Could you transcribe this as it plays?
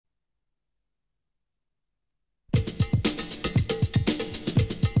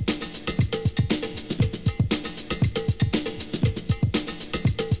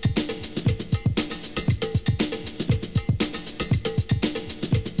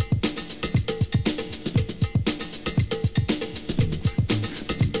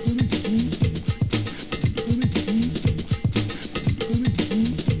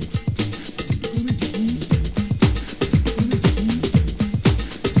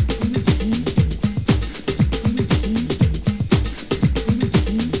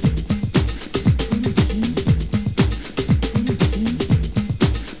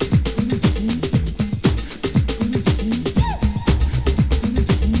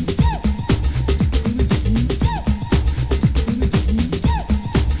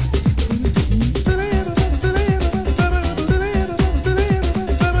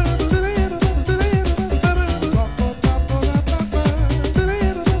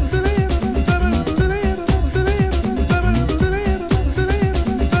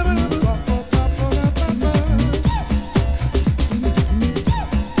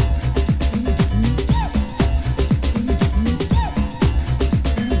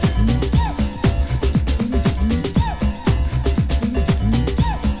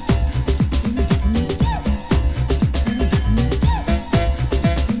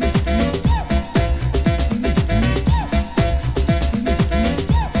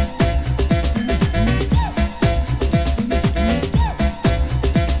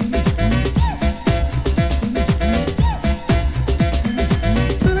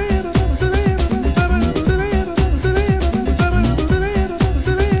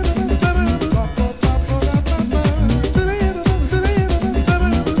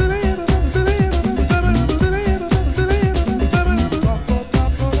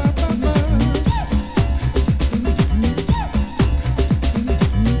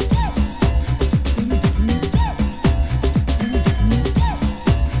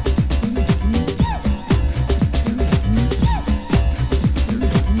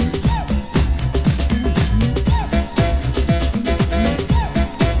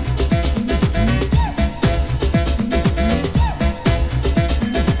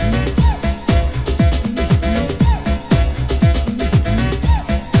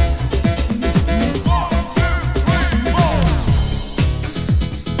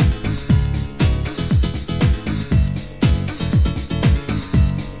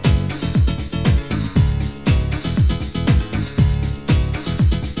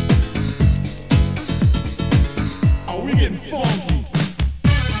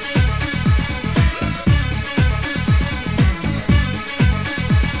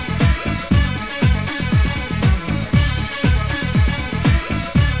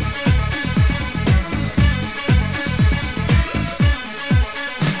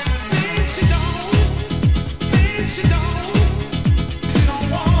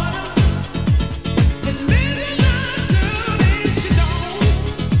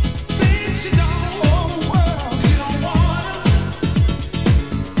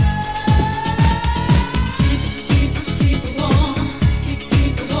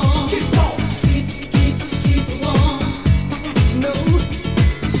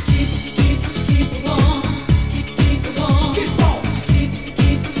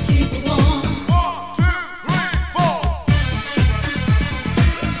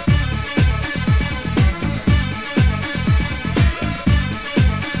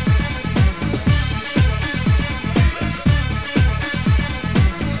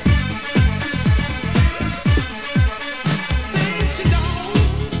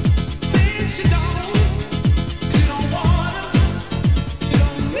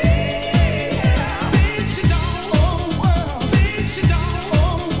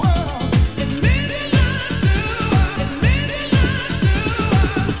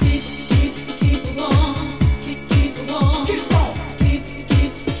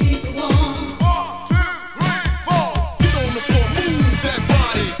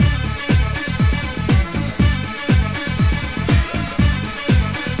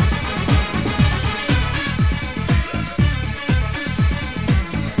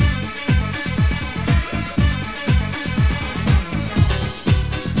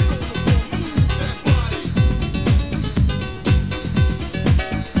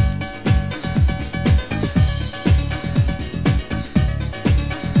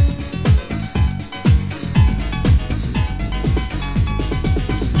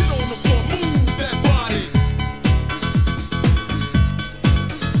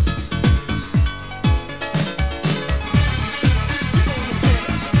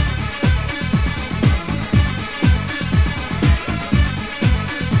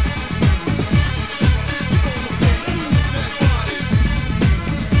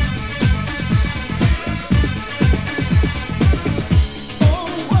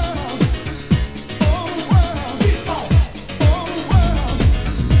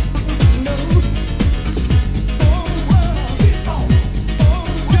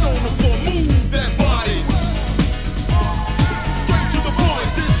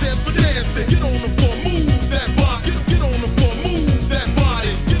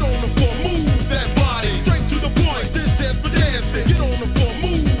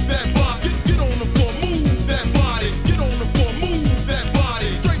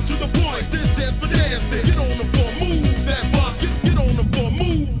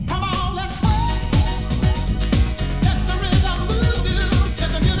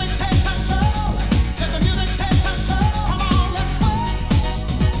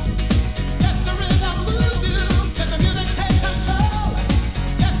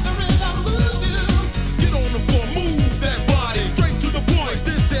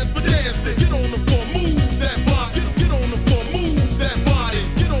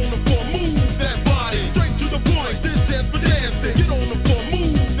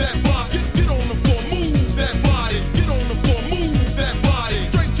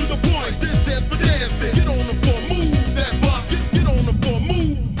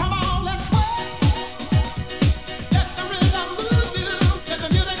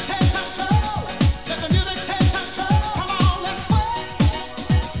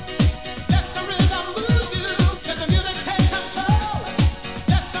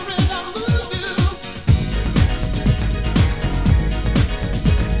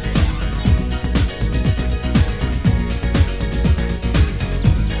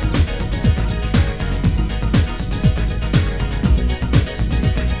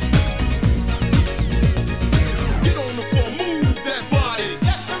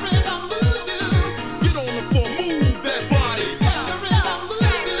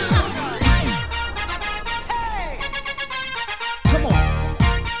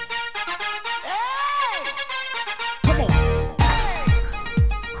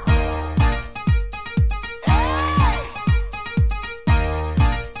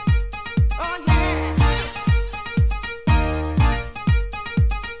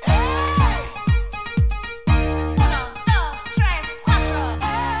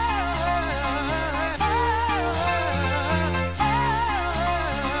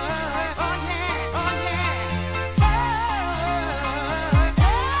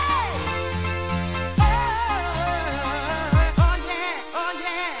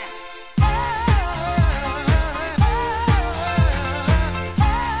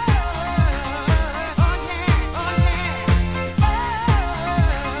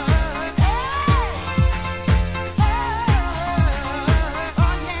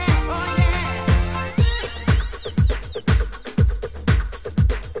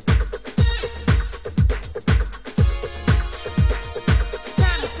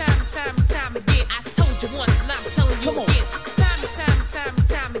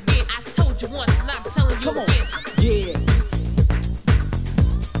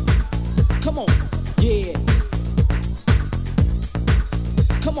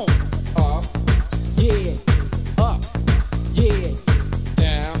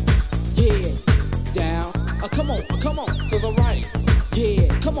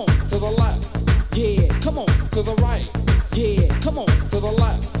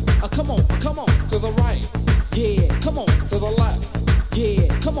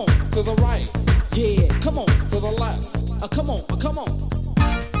come on, to the right. Yeah, come on, to the left. Come on, come on.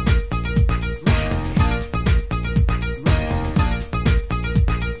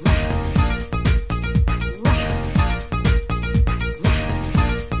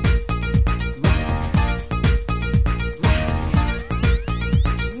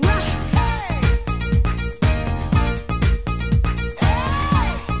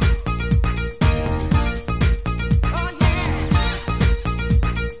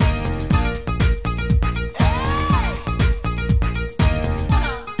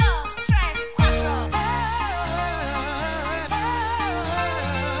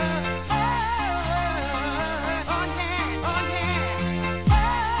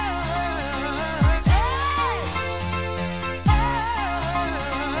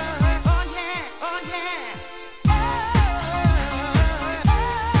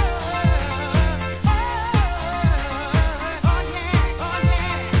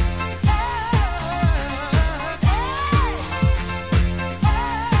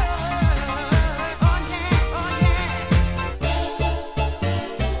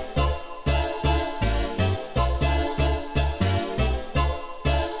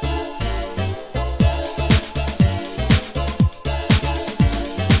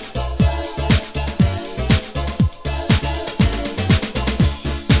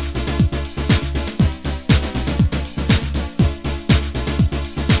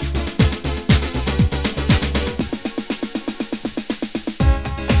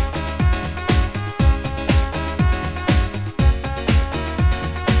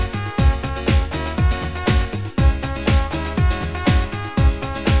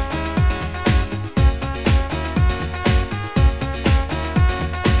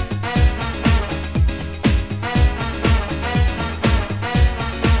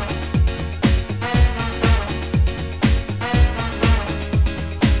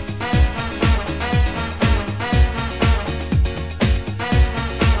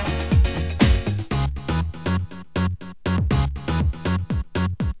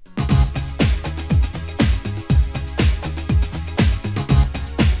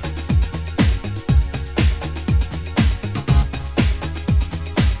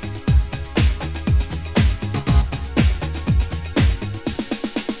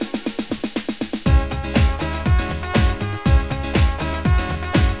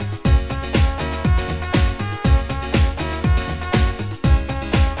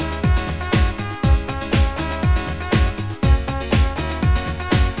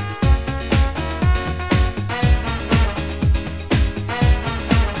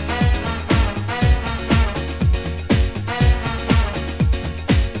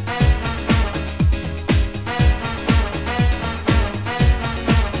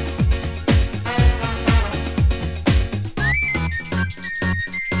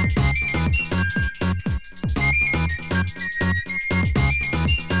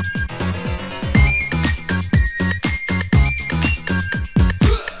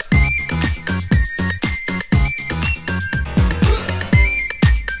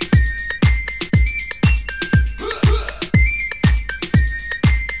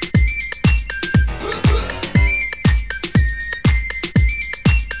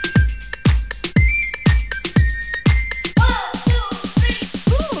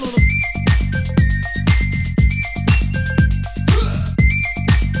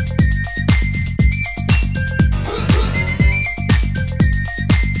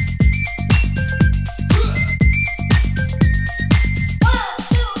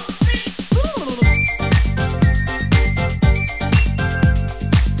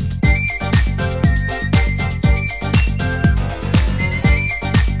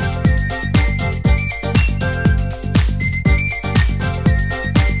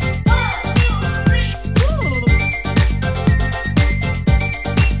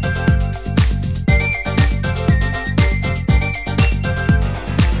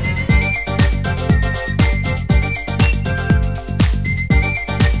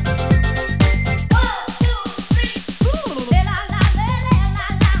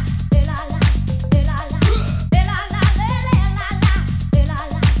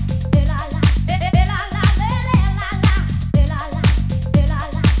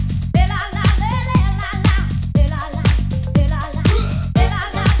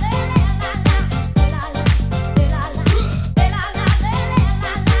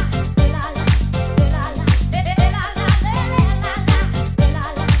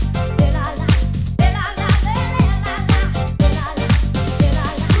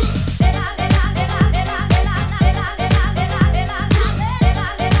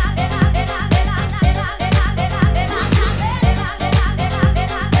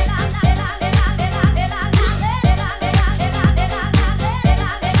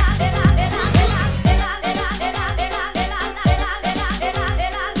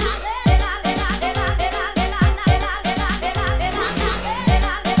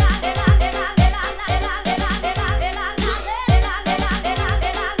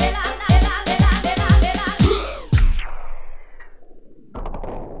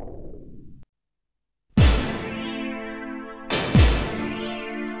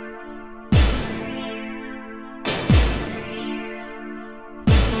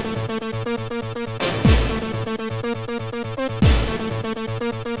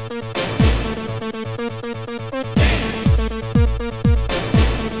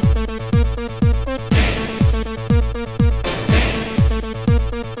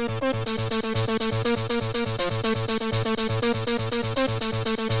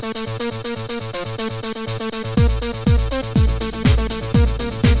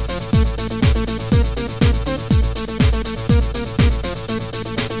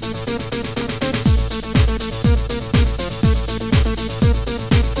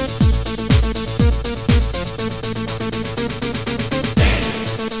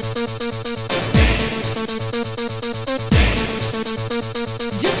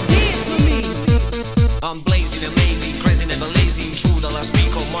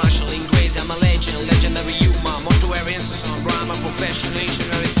 professional,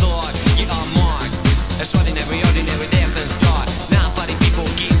 visionary thought. Yeah, I'm Mark. That's ordinary, ordinary, death and start. Now, party people,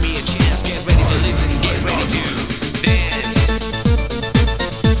 give me a chance. Get ready to listen, get ready to dance.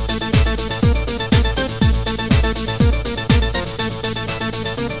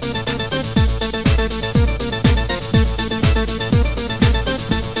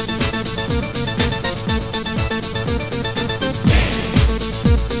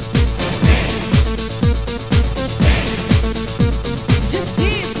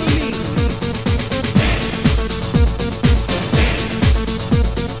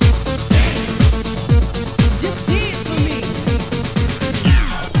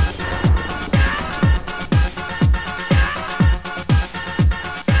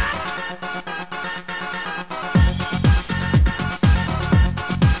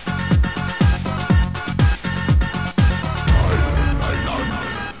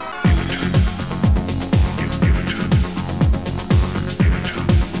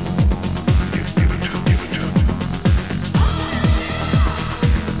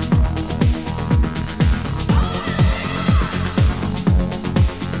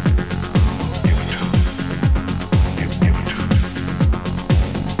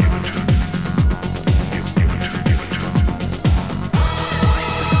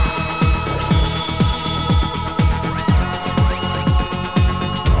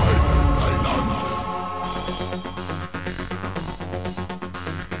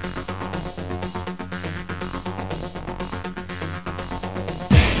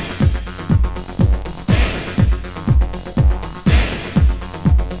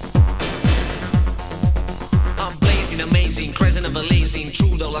 Crescent of a lazing,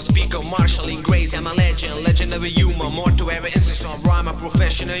 true though I speak of marshalling grace. I'm a legend, legendary humor, more to every instance of rhyme. A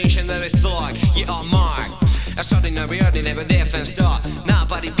professional, ancientary thought. Yeah, I'm Mark. That's ordinary, ordinary, death and start. Now,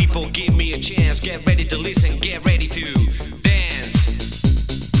 party people, give me a chance. Get ready to listen, get ready to dance.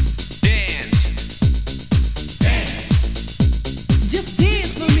 Dance. Dance. Just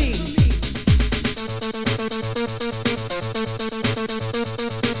dance for me.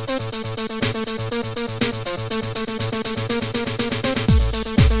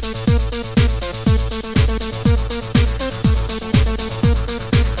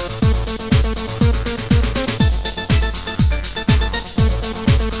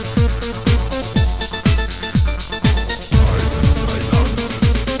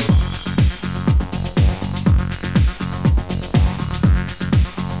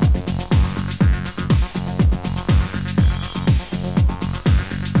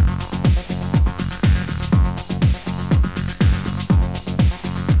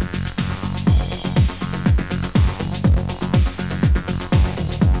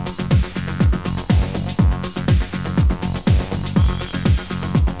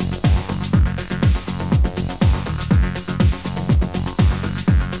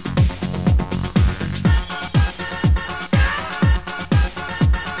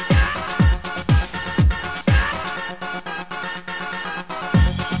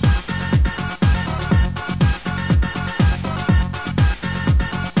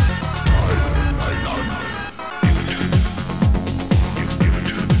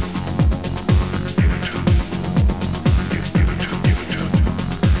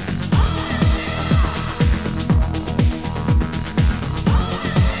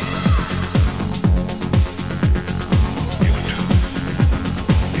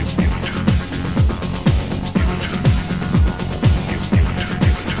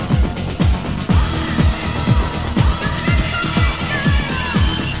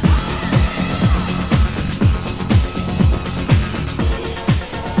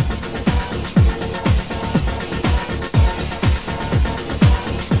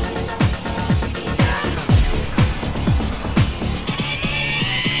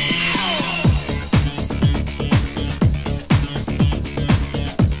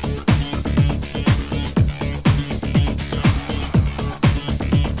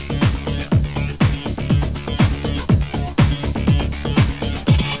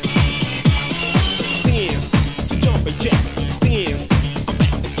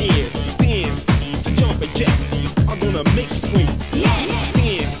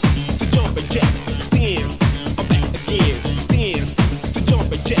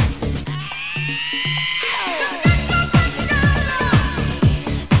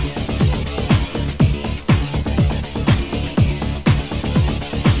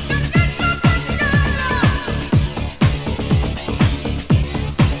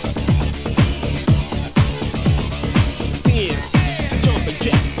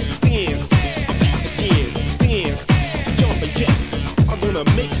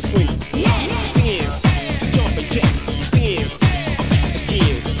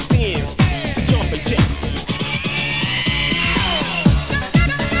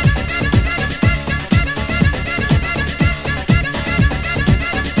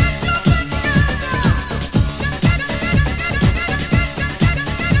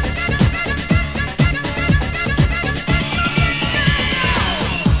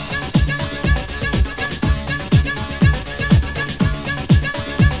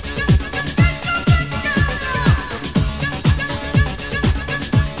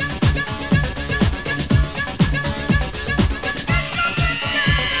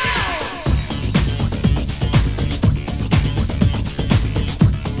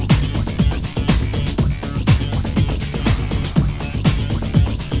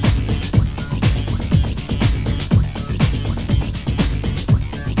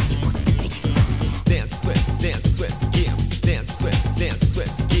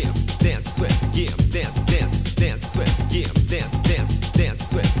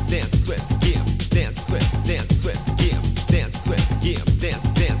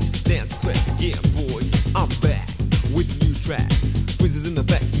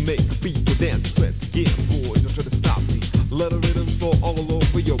 all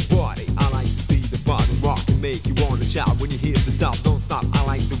over your body. I like to see the body rock and make you wanna shout when you hear the dub. Don't stop. I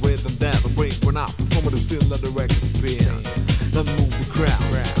like the rhythm that I bring when I perform with the still let the record spin. Let's move the crowd.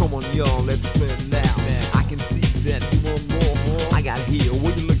 Come on, y'all, let's play it loud. I can see that you want more. I got here.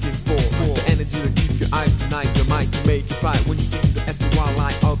 What you looking for? The energy to keep your eyes tonight. The mic to make you fight when you see the SPY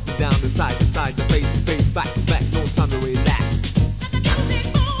line up and down, the side to side, the face to face, back to back. No time to relax.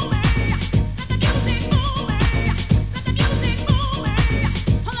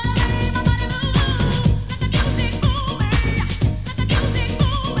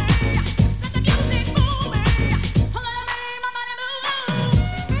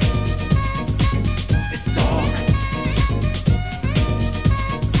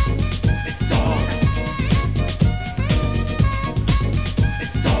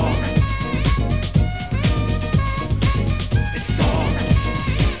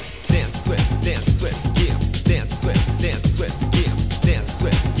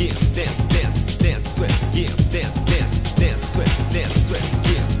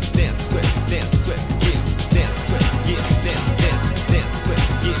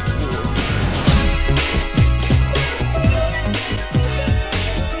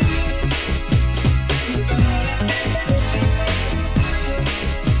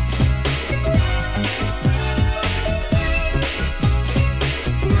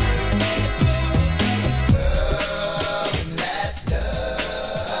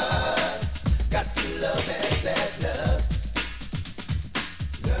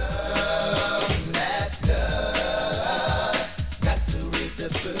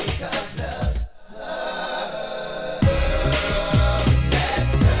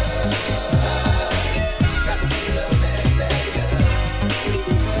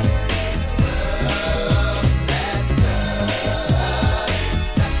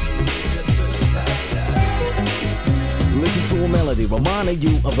 Reminding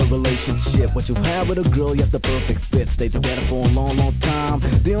you of a relationship, what you had with a girl, yes, the perfect fit. Stayed together for a long, long time.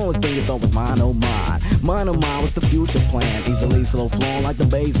 The only thing you thought was mine, oh mine. Mine, oh mine was the future plan. Easily slow flowing like the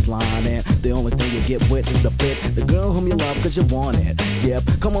bass line. And the only thing you get with is the fit. The girl whom you love cause you want it. Yep,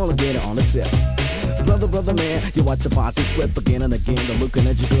 come on, let's get it on the tip. Brother, man, you watch the posse flip again and again. The looking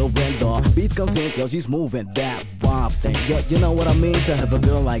at your girl when the beat comes in, yo, she's moving that wild thing. Yo, you know what I mean? To have a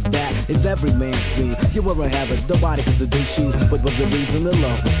girl like that is every man's dream. You ever have it, nobody can seduce you, but was the reason the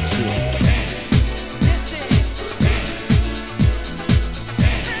love was true.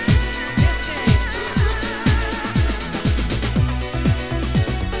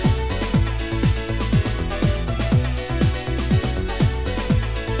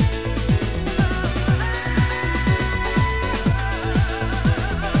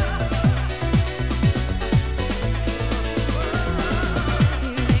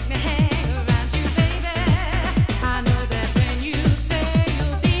 Make me hang around you, baby. I know that when you say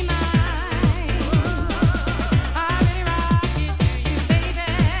you'll be mine.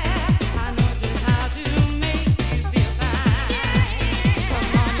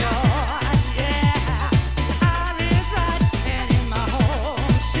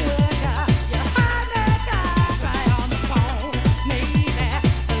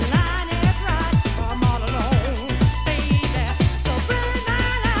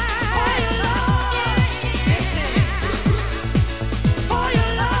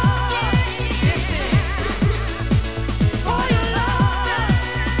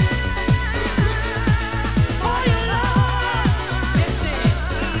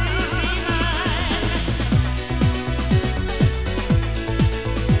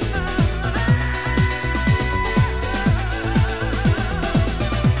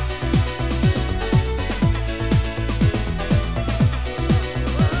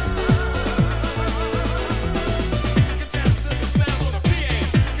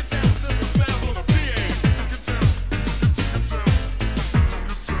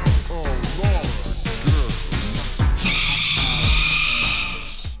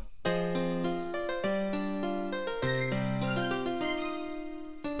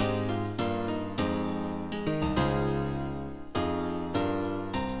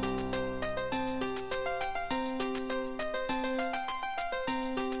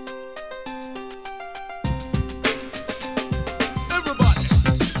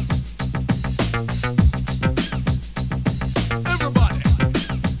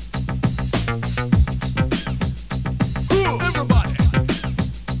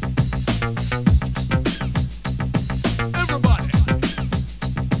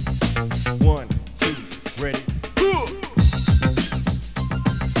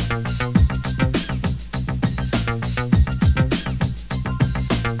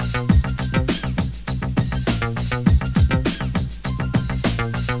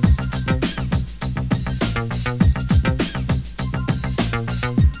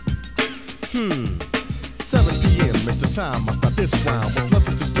 this round. With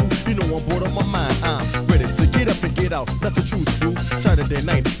nothing to do, you know I'm bored on my mind. I'm ready to get up and get out, that's the truth, boo. Saturday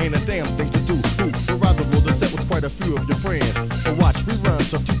night ain't a damn thing to do, boo. But rather roll the set with quite a few of your friends. Or watch reruns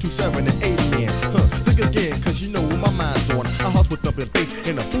of 227 and 80 men. Think again, cause you know what my mind's on. A house with thumping bass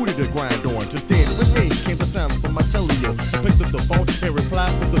and a booty to grind on. Just then with me came the sound from my telio. I picked up the phone and replied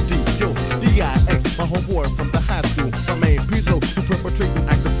with a D. Yo, D-I-X, my homeboy from the high school. My main Pizzo, who perpetrated the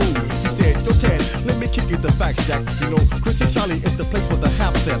act of fool. He said, yo Ted, let me kick you the facts, Jack. You know, Chris and Charlie is the place with the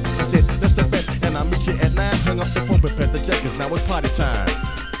half set. I said, that's a bet, and I'll meet you at 9. Hung up the phone, prepared the jack, cause now it's party time.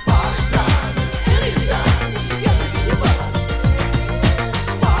 Party time is anytime when you get your buzz.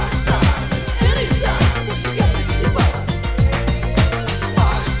 Party time is anytime when you get your buzz.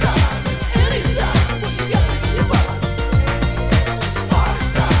 Party time is anytime when you get your buzz. Party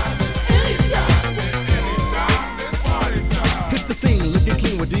time is anytime it's party time. Hit the scene, looking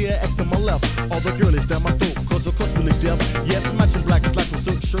clean with DX to my left. All the girlies down my throat, cause of course we look deaf. Yes, matching black is like some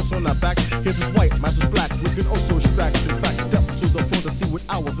silk shirts on our back. His is white, mine is black, looking oh so strapped. In fact, step to the front to see what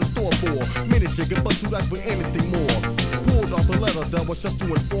I was in store for. Many shaking, but too like for anything more. Pulled off the letter that was just to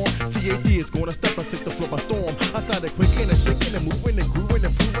inform. TAD is gonna step and take the floor by storm. I started quaking and shaking and moving